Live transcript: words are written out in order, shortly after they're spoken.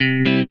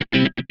Welcome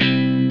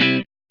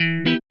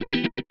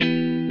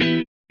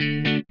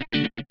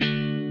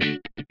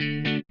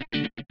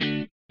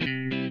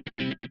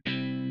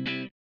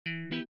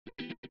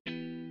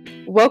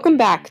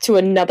back to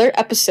another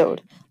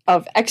episode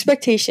of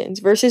Expectations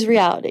versus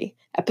Reality,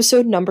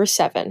 episode number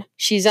 7.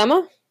 She's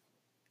Emma.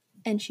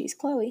 And she's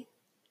Chloe.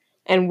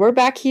 And we're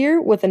back here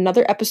with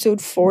another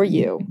episode for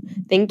you.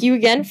 Thank you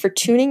again for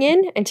tuning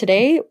in. And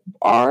today,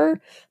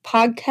 our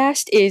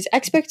podcast is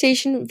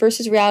Expectation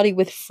versus Reality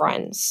with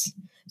Friends.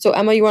 So,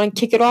 Emma, you want to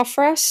kick it off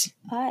for us?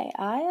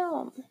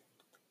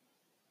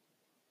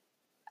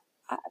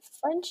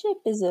 Friendship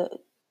is a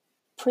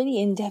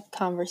pretty in-depth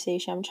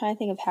conversation. I'm trying to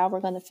think of how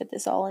we're going to fit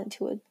this all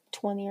into a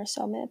 20 or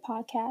so minute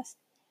podcast.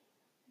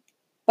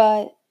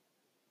 But,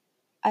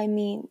 I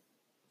mean,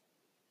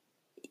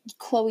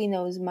 Chloe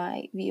knows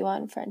my view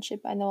on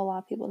friendship. I know a lot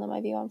of people know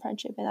my view on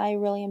friendship. And I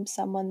really am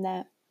someone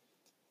that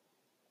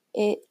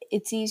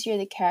it's easier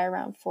to carry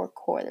around 4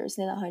 quarters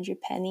than 100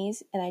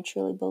 pennies. And I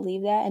truly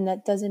believe that. And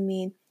that doesn't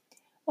mean,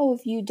 oh,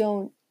 if you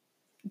don't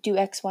do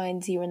X, Y,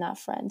 and Z, we're not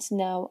friends.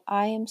 No,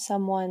 I am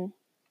someone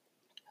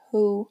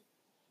who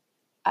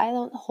I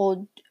don't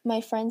hold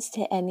my friends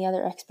to any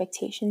other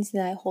expectations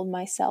than I hold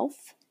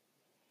myself.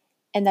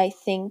 And I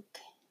think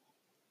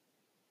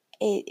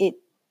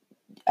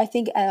I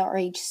think at our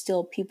age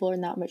still people are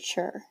not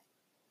mature.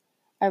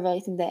 I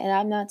really think that. And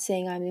I'm not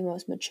saying I'm the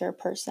most mature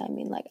person. I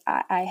mean, like,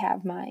 I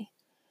have my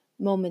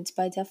moments,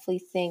 but I definitely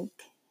think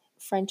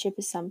friendship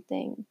is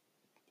something,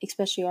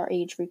 especially our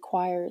age,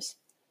 requires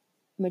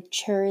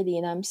maturity.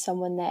 And I'm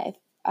someone that if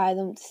I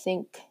don't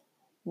think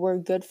we're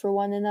good for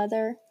one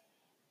another,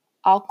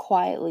 I'll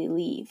quietly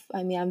leave.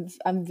 I mean,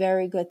 I'm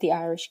very good at the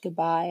Irish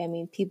goodbye. I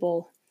mean,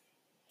 people,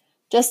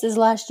 just as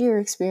last year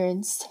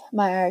experienced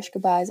my Irish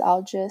goodbyes,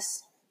 I'll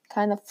just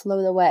kind of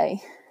float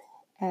away.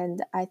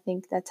 And I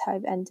think that's how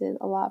I've ended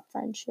a lot of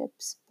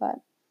friendships. But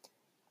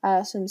I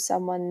also am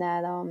someone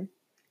that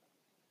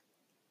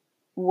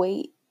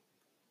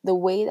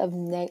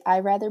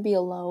I'd rather be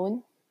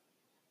alone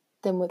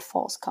than with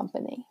false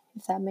company,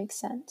 if that makes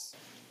sense.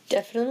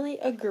 Definitely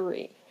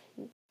agree.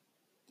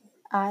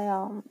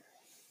 I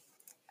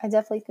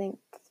definitely think,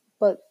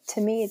 but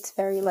to me it's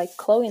very, like,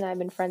 Chloe and I have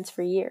been friends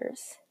for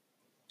years.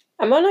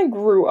 Emma and I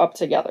grew up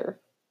together.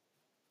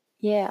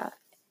 Yeah,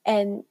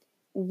 and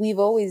we've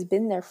always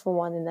been there for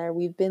one another.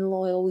 We've been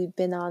loyal, we've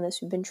been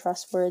honest, we've been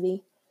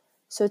trustworthy.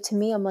 So to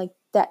me, I'm like,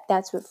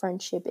 that's what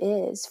friendship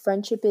is.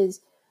 Friendship is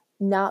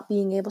not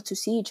being able to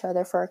see each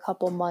other for a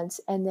couple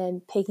months and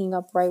then picking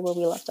up right where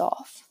we left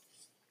off.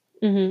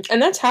 Mm-hmm.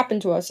 And that's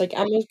happened to us. Like,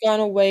 Emma's gone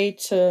away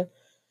to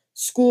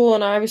school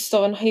and I was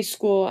still in high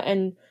school,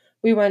 and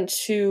we went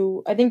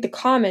to, I think, the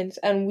Commons,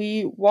 and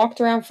we walked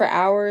around for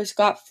hours,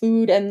 got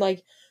food, and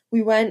like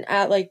we went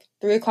at like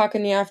 3 o'clock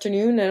in the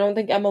afternoon. I don't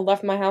think Emma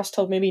left my house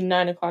till maybe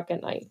 9 o'clock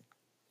at night.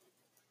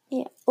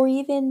 Yeah, or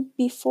even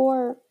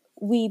before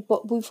I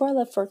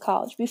left for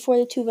college, before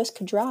the two of us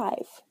could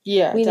drive.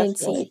 Yeah, we definitely didn't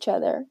see each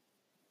other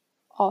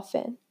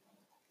often.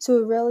 So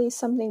it really is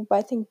something, but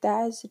I think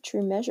that is a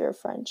true measure of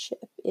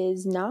friendship,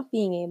 is not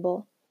being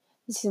able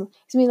to see. I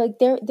mean, like,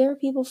 there are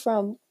people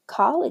from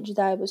college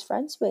that I was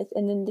friends with,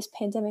 and then this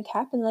pandemic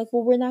happened, like,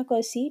 well, we're not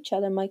going to see each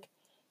other. I'm like,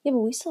 yeah, but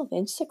we still have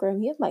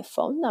Instagram. You have my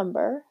phone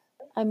number.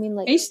 I mean,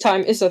 like,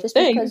 FaceTime is a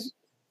thing.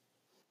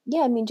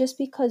 Just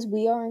because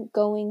we aren't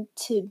going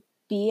to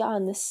be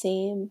on the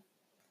same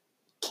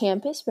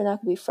campus, we're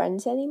not going to be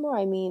friends anymore.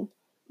 I mean,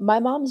 one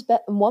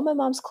of my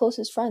mom's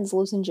closest friends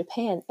lives in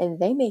Japan, and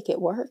they make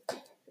it work.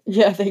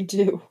 Yeah, they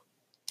do.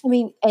 I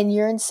mean, and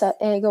you're in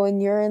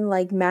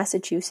like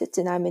Massachusetts,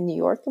 and I'm in New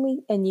York,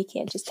 and you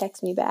can't just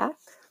text me back.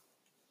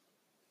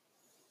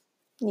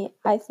 Yeah,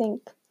 I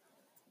think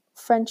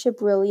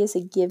friendship really is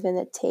a give and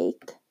a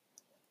take,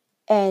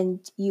 and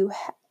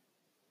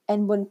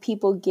and when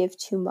people give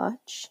too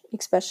much,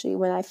 especially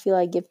when I feel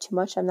I give too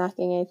much, I'm not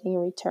getting anything in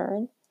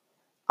return,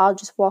 I'll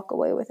just walk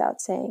away without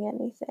saying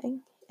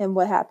anything, and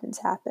what happens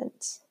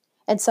happens.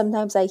 And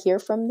sometimes I hear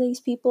from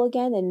these people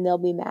again, and they'll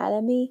be mad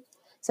at me.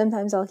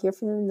 Sometimes I'll hear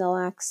from them, and they'll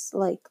ask,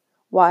 like,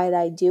 why did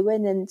I do it?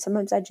 And then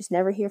sometimes I just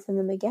never hear from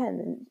them again.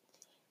 And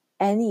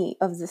any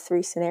of the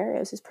 3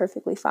 scenarios is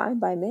perfectly fine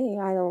by me.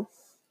 I don't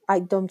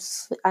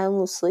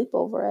lose sleep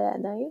over it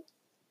at night.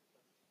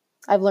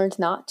 I've learned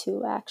not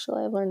to,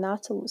 actually. I've learned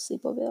not to lose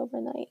sleep over it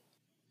overnight.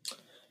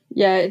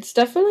 Yeah, it's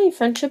definitely,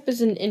 friendship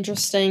is an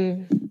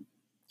interesting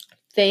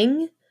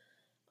thing.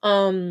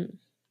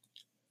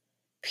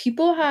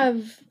 People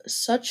have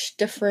such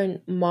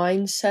different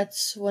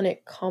mindsets when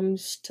it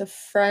comes to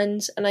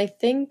friends, and I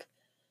think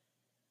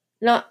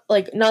not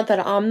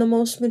that I'm the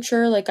most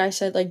mature, like I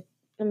said, I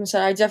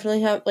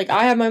definitely have, like,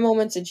 I have my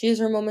moments and she has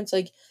her moments,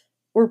 like,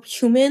 we're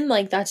human,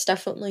 like, that's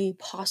definitely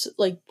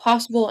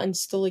possible and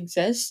still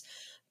exists.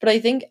 But I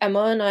think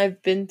Emma and I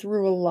have been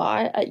through a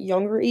lot at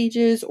younger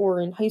ages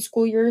or in high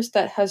school years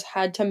that has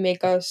had to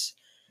make us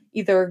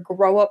either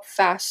grow up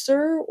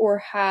faster or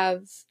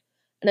have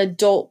an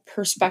adult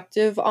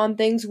perspective on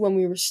things when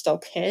we were still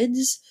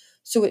kids.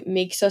 So it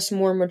makes us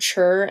more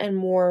mature and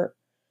more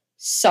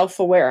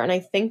self-aware. And I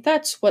think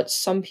that's what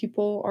some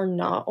people are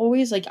not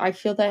always. Like, I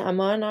feel that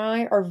Emma and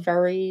I are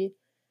very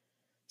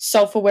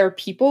self-aware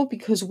people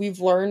because we've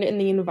learned in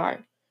the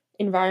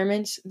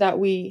environments that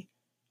we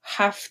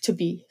have to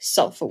be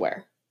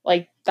self-aware.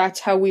 Like, that's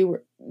how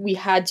we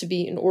had to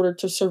be in order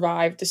to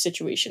survive the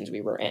situations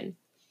we were in.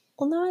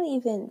 Well, not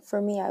even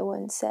for me, I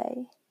wouldn't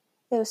say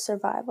it was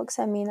survival. Because,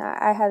 I mean,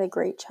 I had a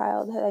great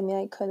childhood. I mean,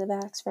 I couldn't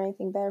have asked for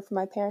anything better from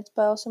my parents.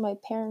 But also my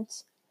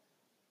parents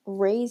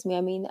raised me.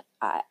 I mean,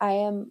 I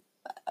am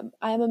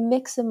a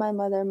mix of my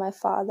mother and my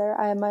father.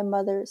 I am my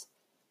mother's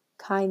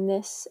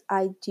kindness.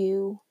 I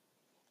do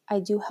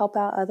help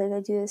out others. I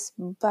do this,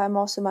 but I'm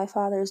also my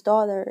father's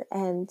daughter,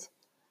 and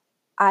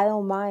I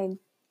don't mind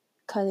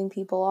cutting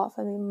people off.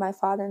 I mean, my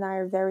father and I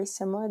are very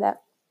similar.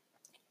 That,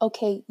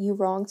 okay, you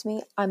wronged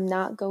me. I'm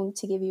not going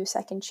to give you a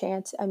second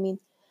chance. I mean,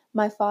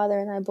 my father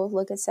and I both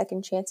look at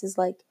second chances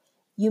like,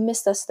 you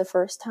missed us the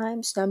first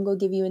time, so I'm going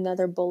to give you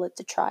another bullet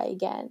to try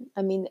again.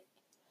 I mean,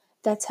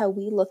 that's how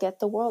we look at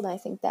the world. I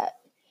think that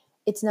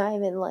it's not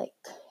even like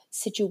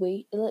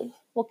situation, like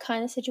what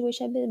kind of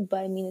situation I've been in, but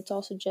I mean, it's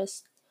also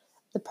just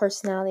the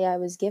personality I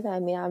was given.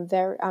 I mean,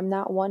 I'm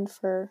not one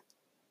for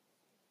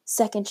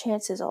second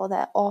chances all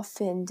that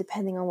often,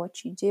 depending on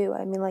what you do.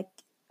 I mean, like,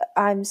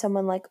 I'm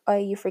someone like, oh,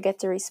 you forget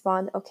to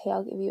respond. Okay,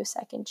 I'll give you a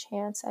second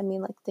chance. I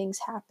mean, like,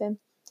 things happen.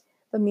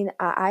 But I mean,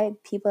 I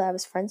had people that I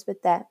was friends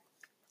with that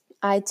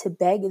I had to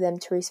beg them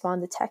to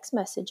respond to text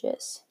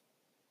messages.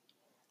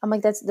 I'm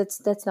like,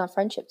 that's not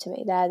friendship to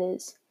me. That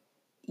is,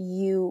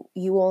 you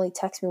only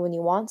text me when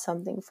you want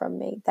something from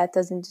me. That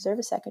doesn't deserve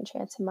a second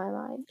chance in my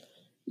mind.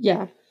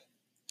 Yeah.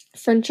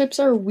 Friendships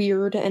are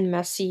weird and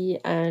messy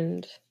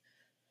and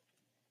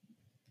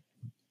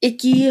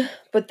icky,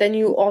 but then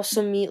you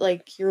also meet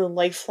like your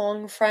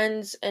lifelong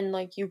friends, and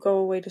like you go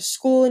away to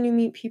school and you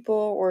meet people,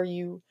 or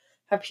you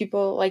have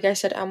people, like I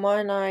said, Emma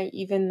and I,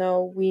 even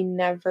though we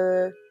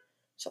never.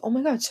 So, oh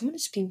my god, someone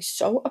is being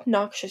so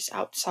obnoxious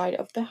outside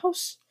of the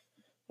house.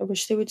 I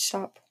wish they would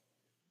stop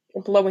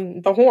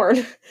blowing the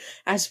horn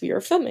as we are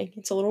filming.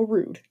 It's a little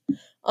rude.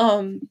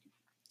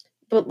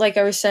 But like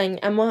I was saying,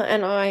 Emma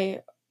and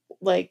I,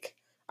 like,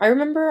 I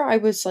remember I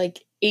was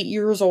like 8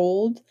 years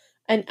old,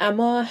 and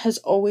Emma has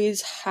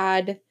always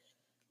had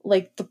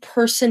like the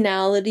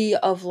personality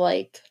of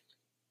like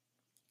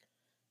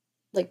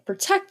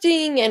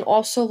protecting and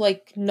also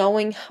like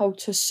knowing how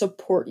to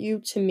support you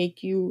to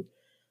make you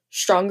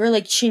stronger.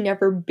 Like, she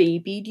never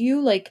babied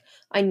you. Like,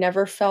 I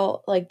never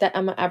felt like that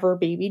Emma ever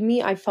babied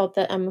me. I felt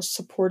that Emma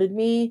supported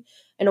me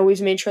and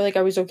always made sure like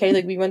I was okay.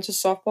 Like, we went to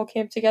softball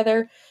camp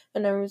together,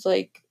 and I was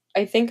like,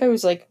 I think I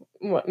was like,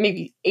 what,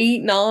 maybe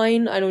 8,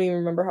 9. I don't even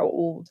remember how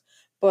old,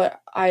 but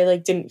I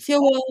like didn't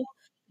feel well.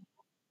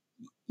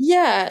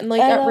 Yeah, and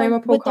like And at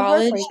Ramapo with the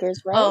College, Heartbreakers,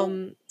 right?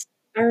 um,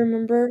 I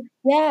remember.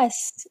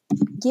 Yes.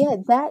 Yeah,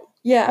 that.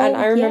 Yeah, and Oh,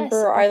 I yes,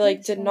 remember I I think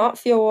like did so. not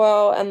feel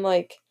well, and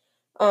like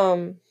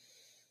um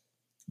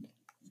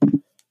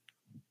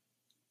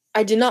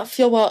I did not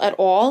feel well at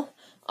all.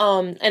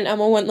 And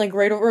Emma went like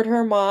right over to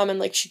her mom, and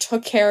like she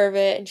took care of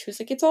it, and she was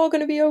like, "It's all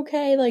gonna be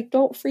okay. Like,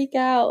 don't freak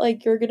out.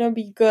 Like, you're gonna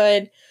be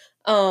good."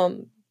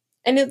 Um,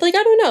 and it, like,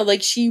 I don't know,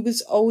 like she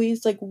was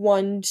always like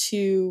one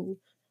to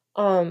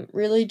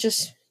really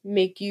just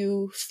make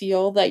you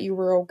feel that you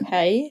were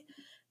okay,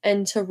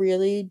 and to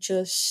really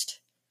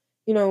just,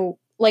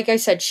 like I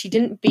said, she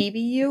didn't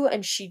baby you,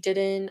 and she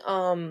didn't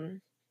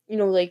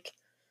like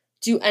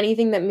do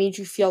anything that made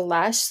you feel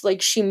less.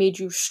 Like, she made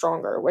you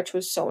stronger, which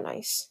was so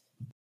nice.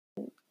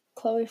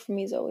 Chloe for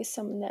me is always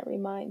someone that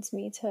reminds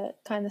me to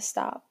kind of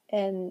stop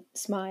and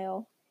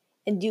smile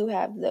and do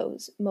have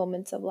those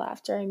moments of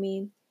laughter. I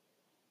mean,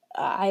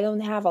 I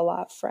don't have a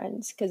lot of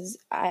friends because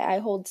I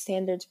hold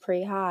standards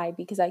pretty high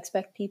because I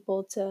expect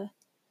people to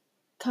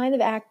kind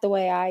of act the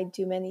way I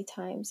do many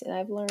times. And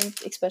I've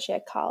learned, especially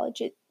at college,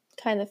 it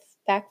kind of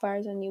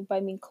backfires on you. But I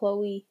mean,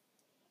 Chloe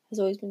has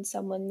always been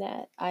someone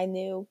that I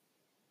knew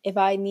if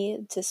I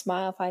needed to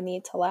smile, if I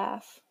needed to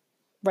laugh,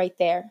 right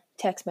there,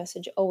 text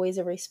message, always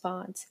a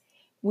response.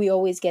 We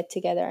always get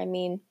together. I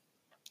mean,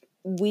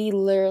 I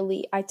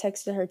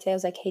texted her today. I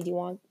was like, hey, do you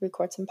want to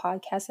record some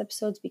podcast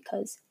episodes?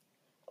 Because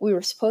we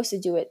were supposed to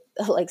do it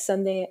like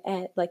Sunday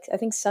at like, I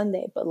think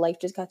Sunday, but life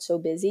just got so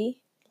busy,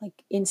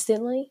 like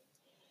instantly.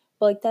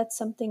 But like, that's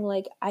something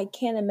like I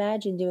can't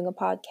imagine doing a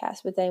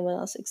podcast with anyone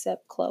else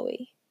except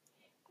Chloe.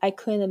 I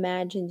couldn't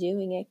imagine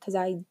doing it because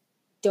I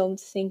don't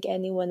think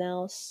anyone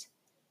else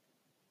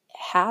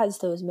has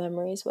those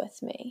memories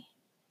with me.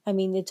 I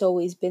mean, it's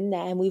always been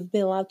that, and we've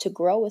been allowed to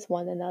grow with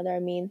one another. I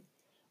mean,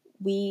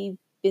 we've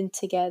been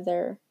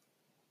together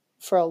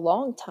for a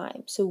long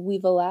time, so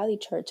we've allowed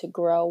each other to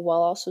grow while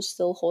also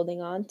still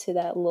holding on to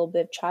that little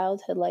bit of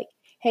childhood. Like,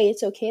 hey,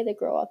 it's okay to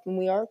grow up, and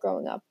we are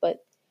growing up,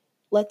 but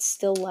let's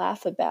still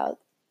laugh about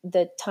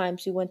the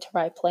times we went to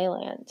Rye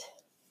Playland.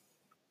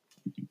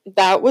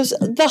 That was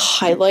the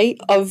highlight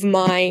of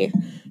my,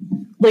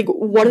 like,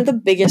 one of the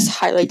biggest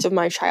highlights of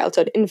my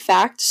childhood. In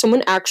fact,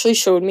 someone actually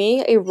showed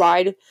me a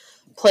Ride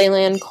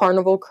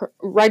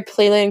Ride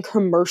Playland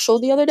commercial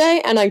the other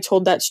day, and I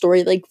told that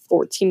story like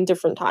 14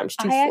 different times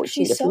to I 14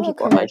 actually different saw a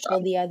people at my commercial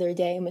job. the other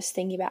day and was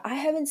thinking about, I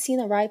haven't seen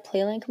a Ride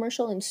Playland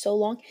commercial in so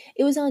long.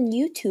 It was on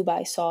YouTube.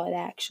 I saw it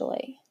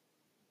actually.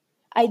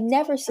 I'd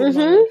never seen it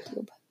on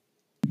YouTube.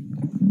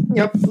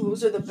 Yep,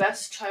 those are the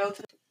best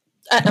childhood.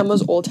 At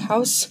Emma's old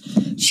house,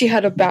 she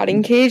had a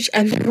batting cage,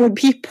 and there would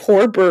be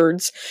poor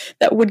birds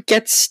that would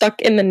get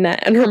stuck in the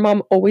net, and her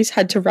mom always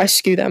had to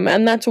rescue them,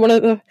 and that's one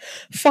of the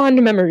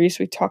fond memories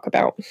we talk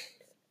about.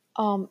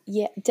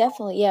 Yeah,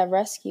 definitely. Yeah,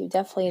 rescue,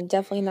 definitely, and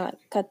definitely not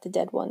cut the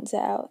dead ones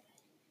out.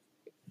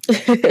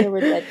 They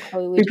were dead,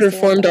 Chloe. We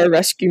performed our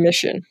rescue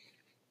mission.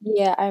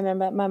 Yeah, I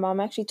remember my mom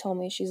actually told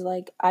me, she's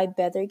like, I'd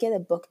better get a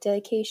book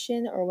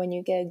dedication, or when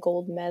you get a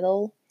gold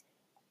medal,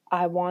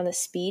 I want a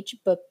speech,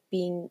 but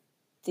being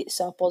the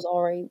softball's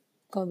already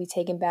going to be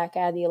taken back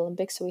out of the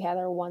Olympics, so we had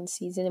our one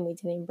season and we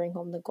didn't even bring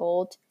home the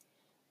gold.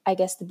 I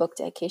guess the book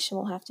dedication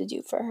will have to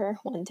do for her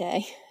one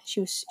day.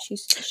 She'll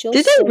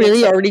Did they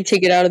really already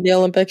take it out of the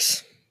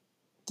Olympics?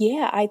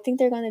 Yeah, I think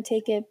they're going to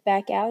take it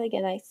back out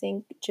again. I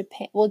think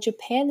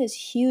Japan is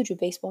huge with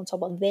baseball and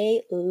softball.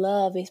 They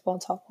love baseball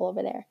and softball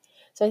over there.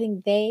 So I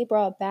think they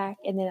brought it back,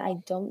 and then I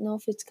don't know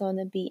if it's going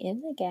to be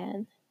in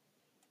again.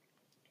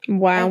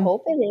 Wow. I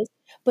hope it is,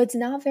 but it's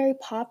not very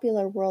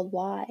popular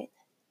worldwide.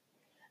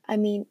 I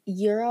mean,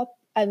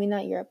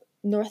 not Europe,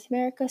 North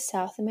America,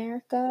 South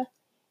America,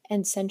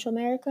 and Central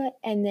America,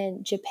 and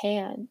then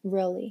Japan,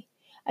 really.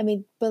 I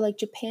mean, but like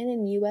Japan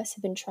and US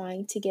have been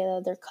trying to get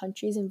other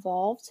countries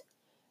involved,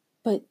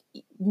 but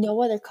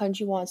no other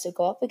country wants to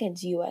go up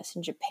against US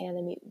and Japan.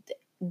 I mean,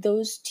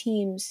 those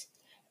teams,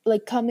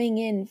 like coming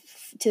in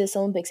to this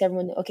Olympics,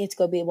 everyone, okay, it's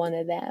going to be one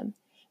of them.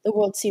 The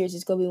World Series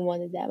is going to be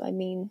one of them. I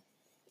mean,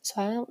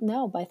 so I don't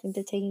know, but I think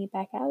they're taking it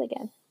back out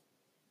again.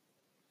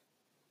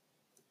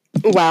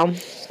 Wow.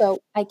 So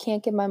I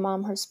can't give my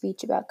mom her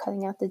speech about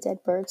cutting out the dead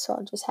birds, so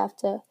I'll just have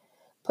to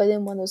put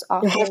in one of those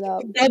awkward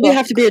That'll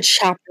have to be a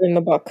chapter in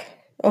the book.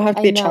 It'll have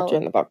to be a chapter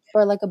in the book.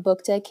 Or like a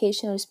book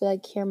dedication. I'll just be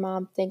like, here,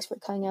 Mom, thanks for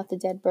cutting out the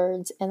dead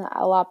birds. And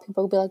a lot of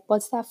people will be like,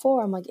 what's that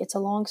for? I'm like, it's a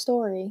long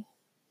story.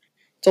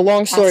 It's a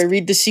long story.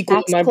 Read the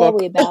sequel to my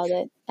book.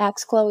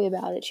 Ask Chloe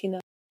about it. She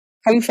knows.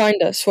 Come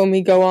find us when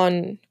we go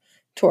on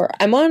tour.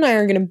 Emma and I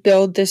are going to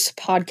build this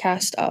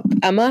podcast up.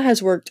 Emma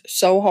has worked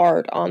so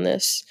hard on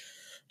this.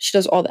 She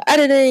does all the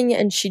editing,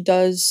 and she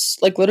does,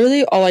 like,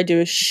 literally all I do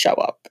is show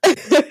up.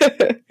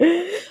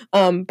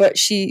 But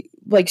she,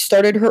 like,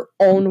 started her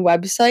own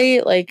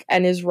website, like,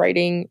 and is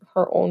writing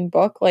her own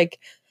book. Like,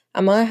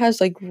 Emma has,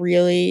 like,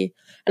 really,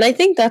 and I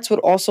think that's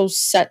what also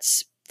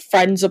sets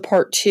friends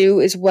apart,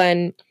 too, is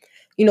when,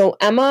 you know,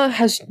 Emma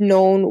has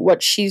known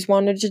what she's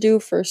wanted to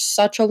do for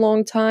such a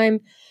long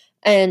time,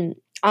 and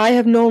I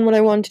have known what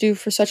I wanted to do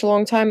for such a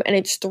long time, and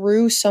it's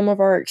through some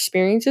of our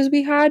experiences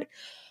we had.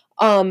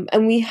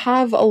 And we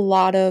have a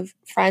lot of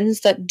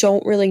friends that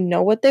don't really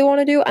know what they want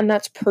to do, and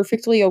that's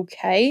perfectly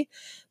okay.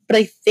 But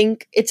I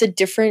think it's a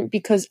different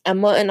because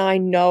Emma and I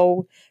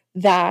know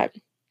that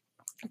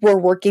we're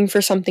working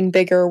for something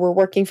bigger, we're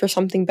working for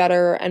something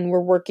better, and we're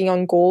working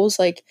on goals.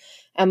 Like,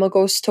 Emma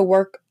goes to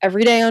work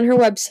every day on her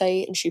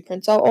website, and she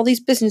prints out all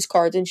these business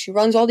cards, and she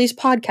runs all these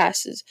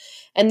podcasts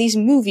and these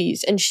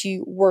movies, and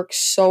she works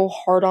so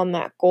hard on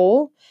that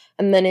goal.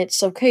 And then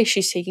it's okay,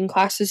 she's taking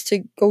classes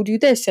to go do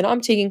this, and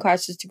I'm taking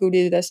classes to go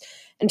do this,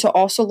 and to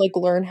also, like,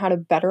 learn how to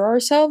better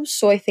ourselves.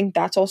 So I think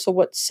that's also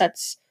what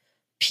sets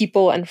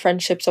people and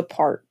friendships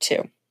apart,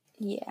 too.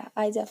 Yeah,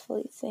 I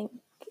definitely think,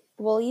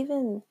 well,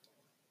 even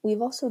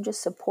we've also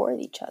just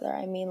supported each other.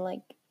 I mean,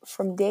 like,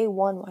 from day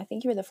one, I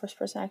think you were the first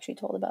person I actually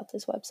told about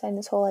this website and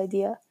this whole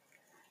idea.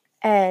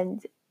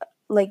 And,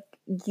 like,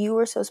 you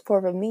were so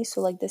supportive of me. So,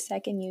 like, the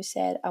second you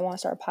said, I want to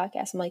start a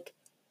podcast, I'm like,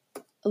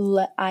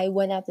 I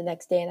went out the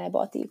next day and I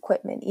bought the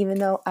equipment. Even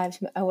though I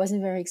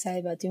wasn't very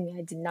excited about doing it,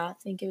 I did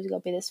not think it was going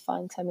to be this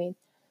fun. Because, I mean,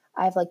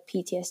 I have, like,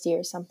 PTSD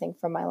or something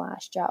from my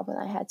last job when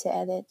I had to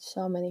edit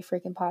so many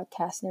freaking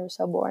podcasts and they were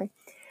so boring.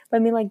 But I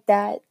mean, like,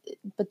 that,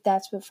 but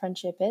that's what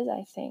friendship is,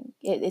 I think.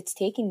 It's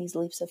taking these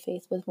leaps of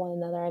faith with one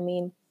another. I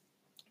mean,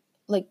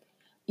 like,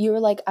 you were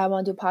like, I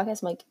want to do a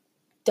podcast. I'm like,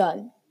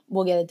 done.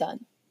 We'll get it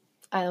done.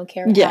 I don't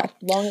care how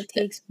long it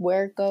takes,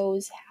 where it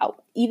goes, how,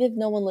 even if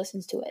no one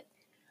listens to it.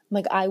 I'm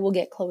like, I will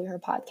get Chloe her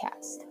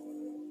podcast.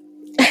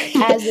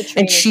 As the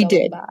train is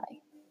going by.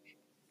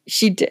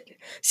 She did.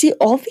 See,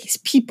 all these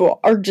people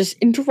are just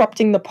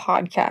interrupting the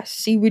podcast.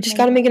 See, we just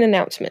got to make an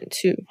announcement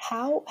too.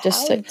 How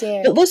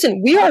dare? But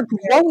listen, we are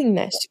growing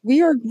this.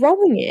 We are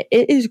growing it.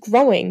 It is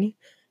growing,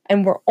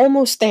 and we're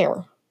almost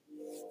there.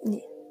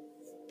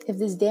 If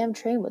this damn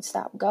train would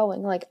stop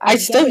going, like, I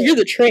still hear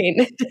the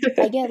train.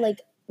 I get, like,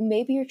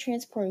 maybe you're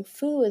transporting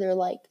food or,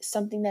 like,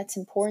 something that's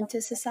important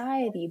to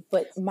society,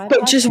 but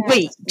just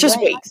wait.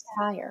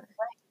 Higher.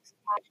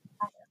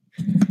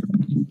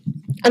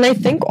 And I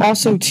think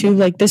also, too,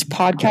 like, this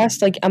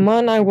podcast, like, Emma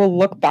and I will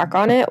look back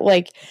on it,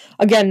 like,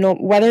 again,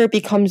 whether it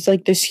becomes,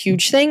 like, this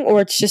huge thing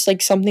or it's just,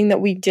 like, something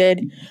that we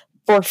did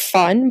for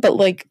fun, but,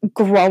 like,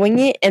 growing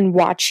it and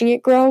watching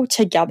it grow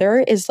together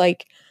is,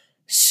 like,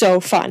 so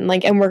fun.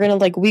 Like, and we're gonna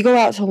like we go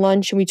out to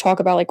lunch and we talk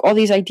about like all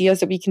these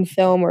ideas that we can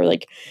film or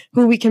like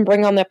who we can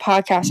bring on that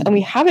podcast. And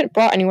we haven't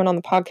brought anyone on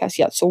the podcast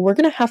yet, so we're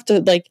gonna have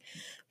to like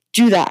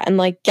do that and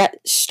like get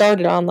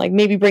started on like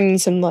maybe bringing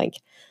some like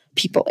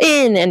people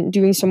in and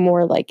doing some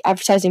more like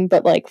advertising.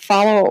 But like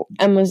follow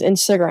Emma's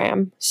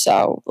Instagram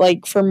so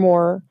like for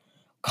more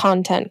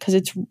content because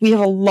it's we have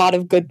a lot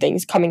of good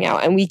things coming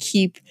out and we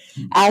keep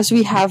as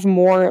we have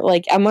more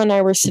like Emma and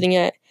I were sitting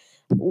at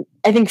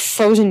I think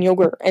frozen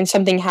yogurt and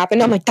something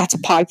happened. I'm like, that's a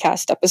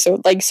podcast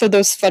episode. Like, so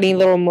those funny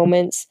little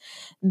moments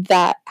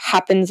that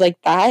happens like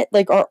that,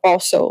 like, are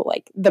also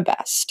like the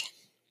best.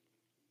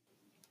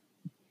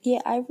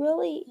 Yeah,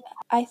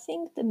 I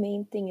think the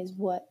main thing is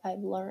what I've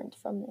learned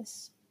from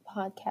this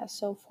podcast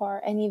so far,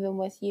 and even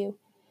with you,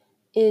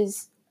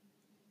 is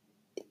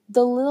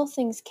the little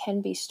things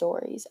can be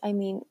stories. I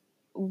mean,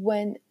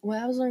 when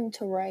I was learning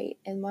to write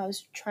and when I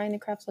was trying to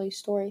craft all these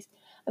stories,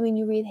 I mean,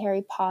 you read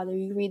Harry Potter,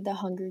 you read The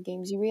Hunger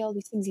Games, you read all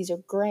these things. These are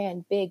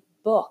grand, big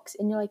books,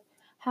 and you're like,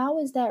 how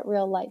is that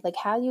real life? Like,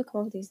 how do you come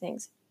up with these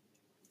things?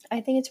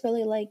 I think it's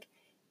really like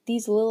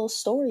these little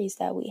stories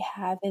that we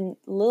have, and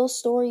little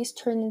stories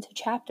turn into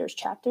chapters.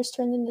 Chapters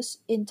turn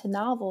into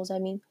novels. I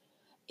mean,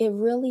 it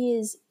really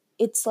is.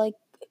 It's like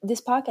this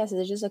podcast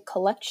is just a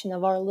collection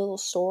of our little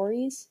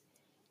stories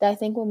that I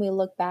think when we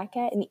look back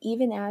at, and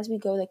even as we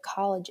go to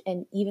college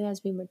and even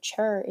as we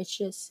mature, it's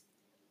just,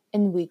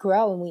 and we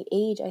grow and we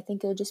age, I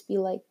think it'll just be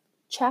like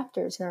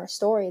chapters in our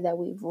story that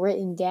we've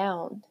written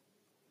down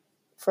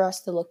for us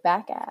to look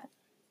back at.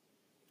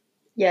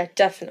 Yeah,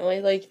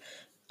 definitely. Like,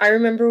 I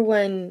remember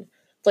when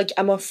like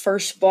Emma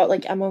first bought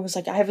like Emma was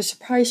like, I have a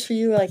surprise for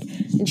you, like,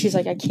 and she's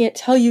like, I can't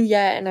tell you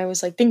yet, and I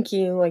was like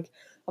thinking like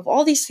of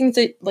all these things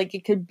that like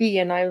it could be,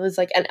 and I was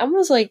like, and Emma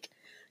was like,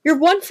 you're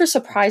one for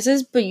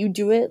surprises, but you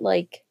do it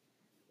like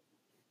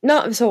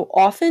not so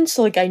often,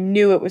 so like I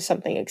knew it was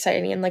something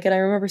exciting, and like, and I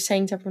remember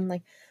saying to everyone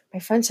like, my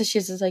friend says she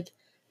has this like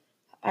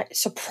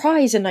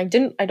surprise and I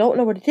don't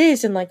know what it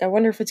is and like I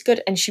wonder if it's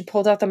good, and she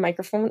pulled out the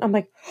microphone. I'm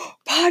like,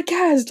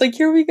 podcast, like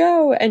here we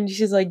go, and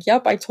she's like,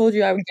 yep, I told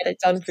you I would get it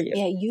done for you.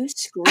 Yeah, you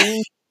screamed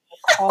in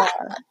the car.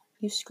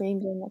 You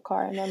screamed in the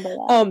car. I remember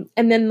that.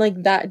 And then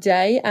like that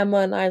day Emma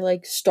and I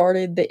like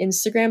started the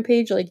Instagram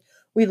page. Like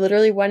we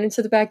literally went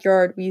into the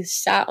backyard, we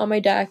sat on my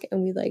deck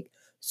and we like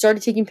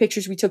started taking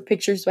pictures. We took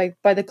pictures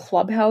by the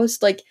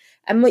clubhouse. Like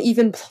Emma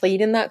even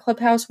played in that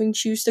clubhouse when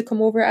she used to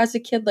come over as a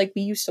kid. Like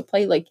we used to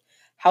play like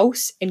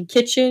house and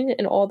kitchen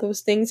and all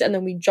those things, and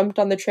then we jumped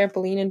on the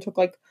trampoline and took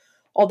like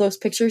all those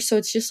pictures. So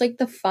it's just like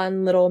the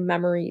fun little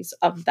memories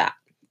of that.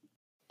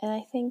 And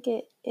I think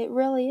it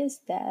really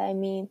is that. I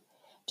mean,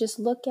 just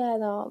look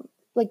at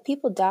like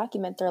people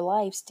document their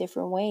lives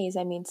different ways.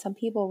 I mean, some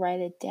people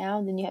write it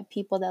down, then you have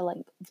people that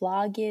like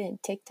vlog it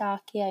and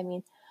TikTok it. I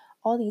mean,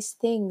 all these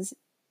things,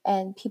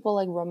 and people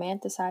like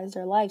romanticize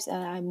their lives,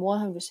 and I'm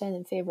 100%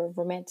 in favor of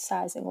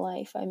romanticizing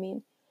life. I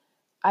mean,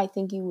 I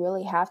think you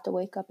really have to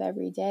wake up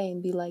every day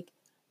and be like,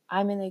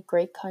 I'm in a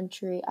great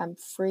country, I'm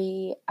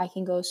free, I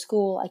can go to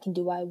school, I can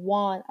do what I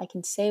want, I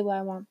can say what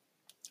I want.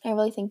 I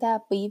really think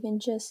that, but even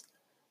just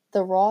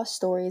the raw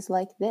stories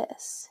like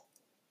this.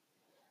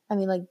 I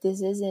mean, like,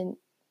 this isn't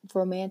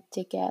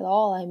romantic at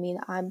all. I mean,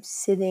 I'm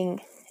sitting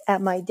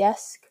at my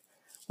desk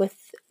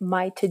with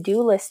my to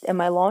do list and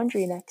my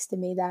laundry next to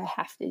me that I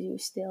have to do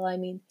still. I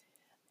mean,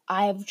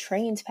 I have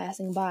trains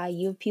passing by.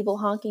 You have people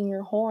honking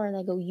your horn.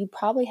 I go, you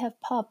probably have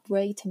Pup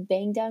ready to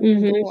bang down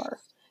your door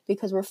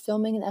because we're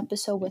filming an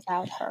episode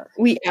without her.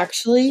 We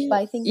actually,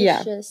 But I think yeah,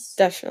 it's just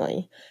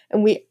definitely.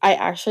 And I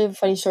actually have a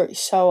funny story.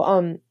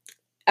 So,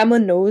 Emma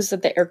knows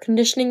that the air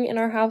conditioning in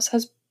our house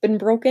has been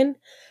broken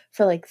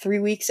for like 3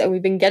 weeks, and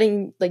we've been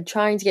getting like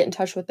trying to get in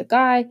touch with the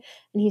guy,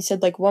 and he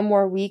said like one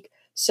more week.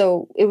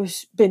 So it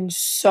was been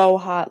so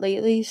hot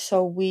lately.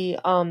 So my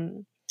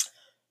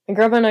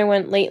girlfriend and I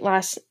went late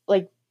last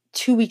like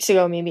 2 weeks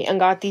ago maybe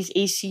and got these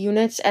AC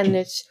units, and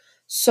it's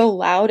so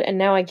loud, and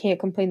now I can't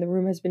complain. The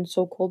room has been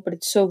so cold, but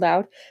it's so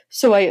loud.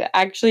 So I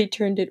actually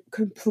turned it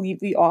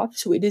completely off.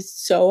 So it is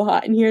so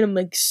hot in here and I'm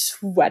like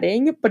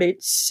sweating, but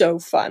it's so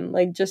fun.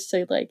 Like just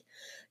to like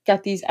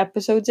get these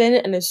episodes in,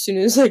 and as soon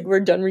as like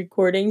we're done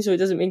recording so it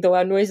doesn't make the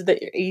loud noise, the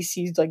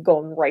AC's like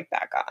going right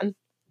back on.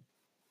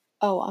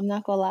 oh, I'm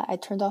not gonna lie, I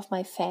turned off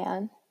my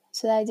fan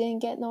so that I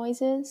didn't get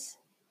noises.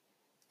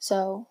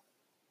 So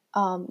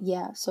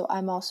yeah, so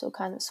I'm also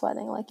kind of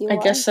sweating like you I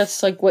are. guess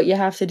that's like what you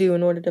have to do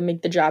in order to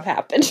make the job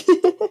happen.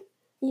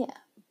 Yeah,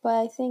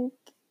 but I think,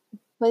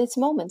 but it's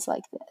moments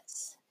like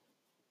this.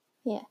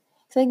 Yeah,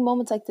 because I think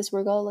moments like this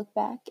we're gonna look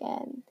back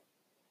and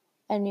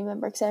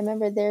remember. Because I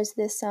remember there's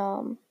this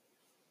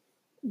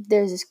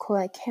quote,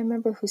 I can't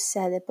remember who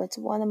said it, but it's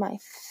one of my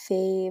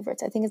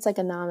favorites. I think it's like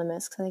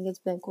anonymous because I think it's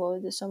been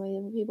quoted to so many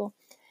different people.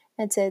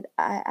 And it said,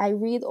 I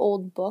read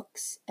old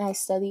books and I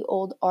study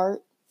old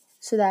art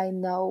so that I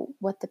know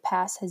what the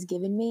past has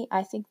given me.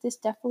 I think this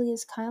definitely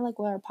is kind of like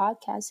what our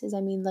podcast is.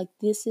 I mean, like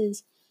this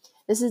is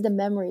the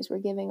memories we're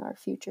giving our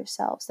future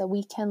selves, that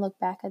we can look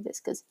back at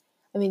this, because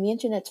I mean the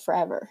internet's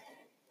forever.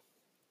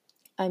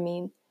 I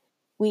mean,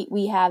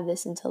 we have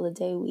this until the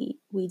day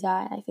we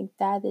die. And I think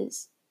that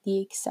is the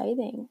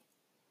exciting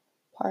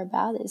part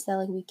about it, is that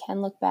like we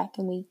can look back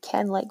and we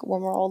can, like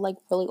when we're all like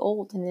really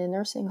old in a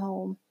nursing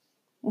home,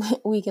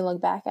 we can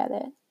look back at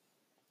it.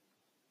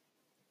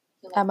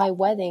 At my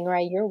wedding, or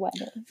at your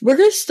wedding. We're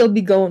gonna still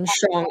be going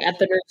strong at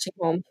the nursing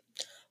home.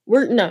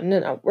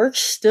 We're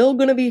still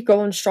gonna be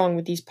going strong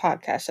with these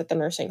podcasts at the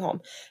nursing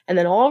home. And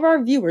then all of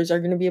our viewers are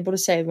gonna be able to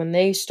say when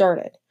they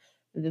started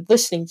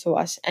listening to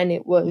us and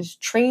it was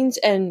trains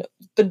and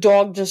the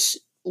dog just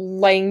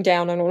laying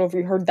down. I don't know if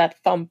you heard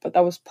that thump, but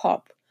that was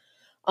Pup.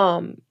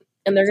 And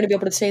they're gonna be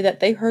able to say that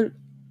they heard.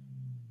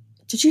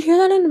 Did you hear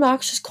that in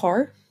Max's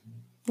car?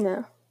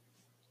 No.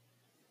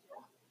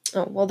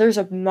 Oh, well, there's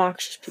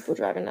obnoxious people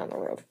driving down the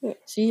road. Yeah.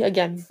 See,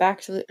 again,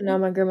 back to now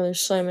my grandmother's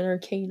slamming her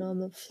cane on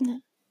the...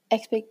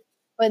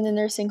 But in the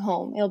nursing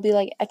home, it'll be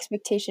like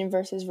expectation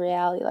versus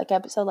reality, like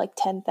episode like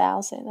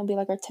 10,000. It'll be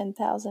like our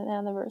 10,000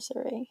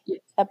 anniversary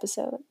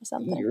episode or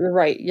something. You're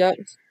right, yep.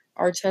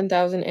 Our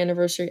 10,000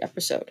 anniversary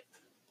episode.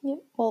 Yeah,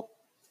 well,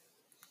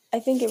 I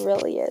think it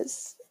really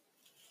is.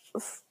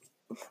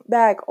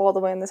 Back all the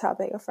way on the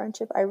topic of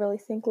friendship, I really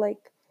think like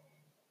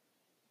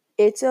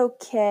it's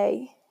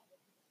okay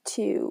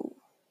to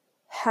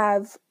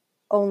have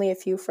only a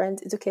few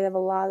friends. It's okay to have a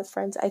lot of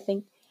friends. I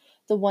think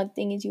the one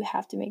thing is you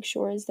have to make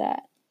sure is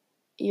that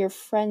your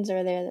friends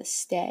are there to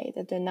stay,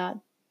 that they're not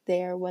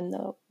there when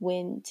the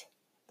wind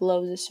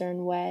blows a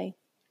certain way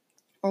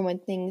or when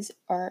things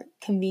are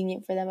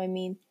convenient for them. I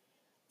mean,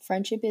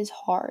 friendship is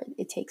hard.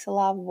 It takes a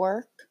lot of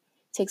work,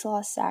 it takes a lot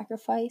of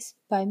sacrifice.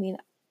 But I mean,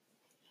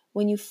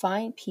 when you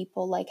find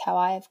people like how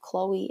I have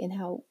Chloe and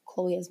how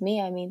Chloe has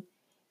me, I mean,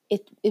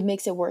 it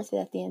makes it worth it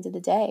at the end of the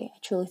day. I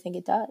truly think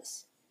it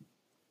does.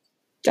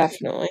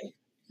 Definitely.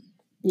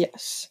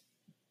 Yes.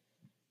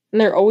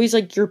 And they're always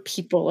like your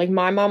people. Like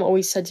my mom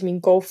always said to me,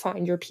 go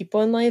find your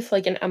people in life.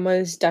 Like, and Emma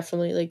is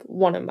definitely like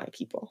one of my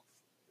people.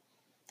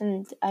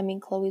 And I mean,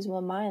 Chloe's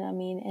one of mine. I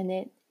mean,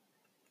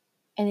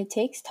 and it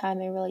takes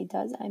time. It really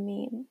does. I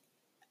mean,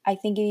 I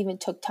think it even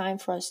took time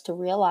for us to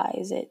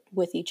realize it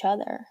with each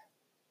other,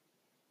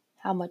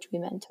 how much we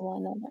meant to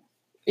one another.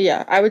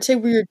 Yeah, I would say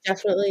we were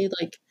definitely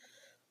like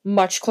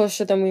much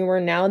closer than we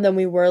were now than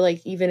we were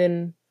like even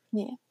in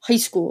high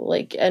school.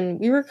 Like, and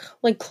we were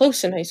like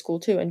close in high school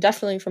too, and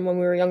definitely from when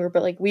we were younger.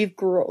 But like we've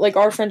grown, like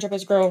our friendship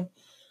has grown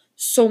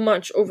so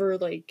much over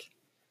like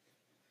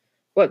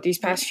what these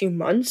past few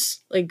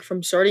months, like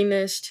from starting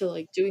this to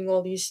like doing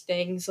all these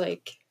things.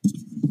 Like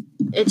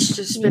it's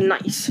just been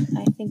nice.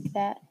 I think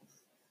that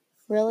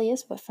really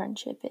is what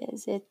friendship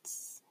is.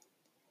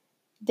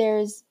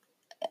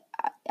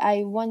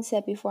 I once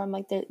said before, I'm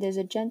like, there's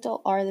a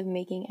gentle art of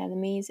making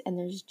enemies, and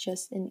there's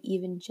just an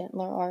even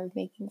gentler art of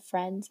making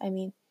friends. I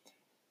mean,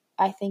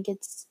 I think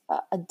it's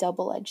a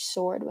double-edged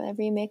sword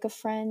whenever you make a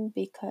friend,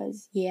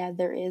 because, yeah,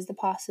 there is the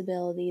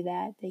possibility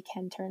that they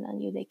can turn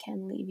on you, they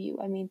can leave you.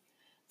 I mean,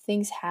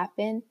 things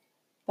happen,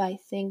 but I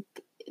think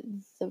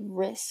the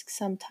risk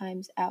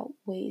sometimes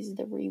outweighs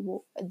the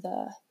reward.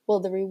 The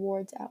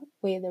rewards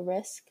outweigh the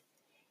risk.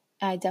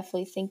 I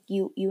definitely think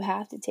you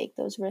have to take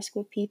those risks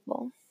with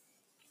people.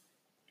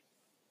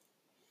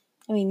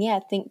 I mean, yeah,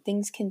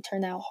 things can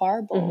turn out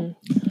horrible.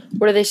 Mm-hmm.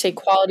 What do they say?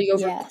 Quality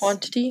over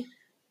quantity?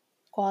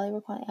 Quality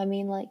over quantity. I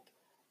mean, like,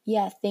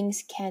 yeah,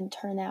 things can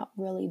turn out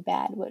really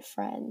bad with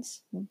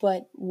friends,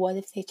 but what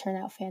if they turn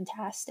out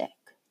fantastic?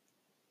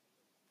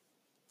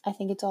 I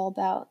think it's all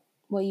about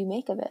what you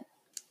make of it.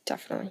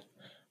 Definitely.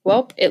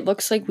 Well, it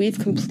looks like we've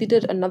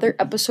completed another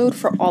episode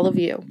for all of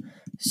you.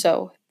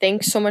 So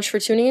thanks so much for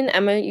tuning in.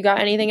 Emma, you got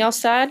anything else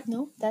to add?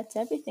 No, that's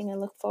everything. I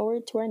look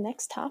forward to our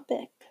next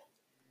topic.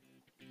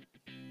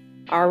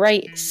 All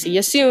right. See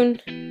you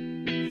soon.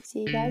 See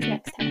you guys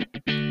next time.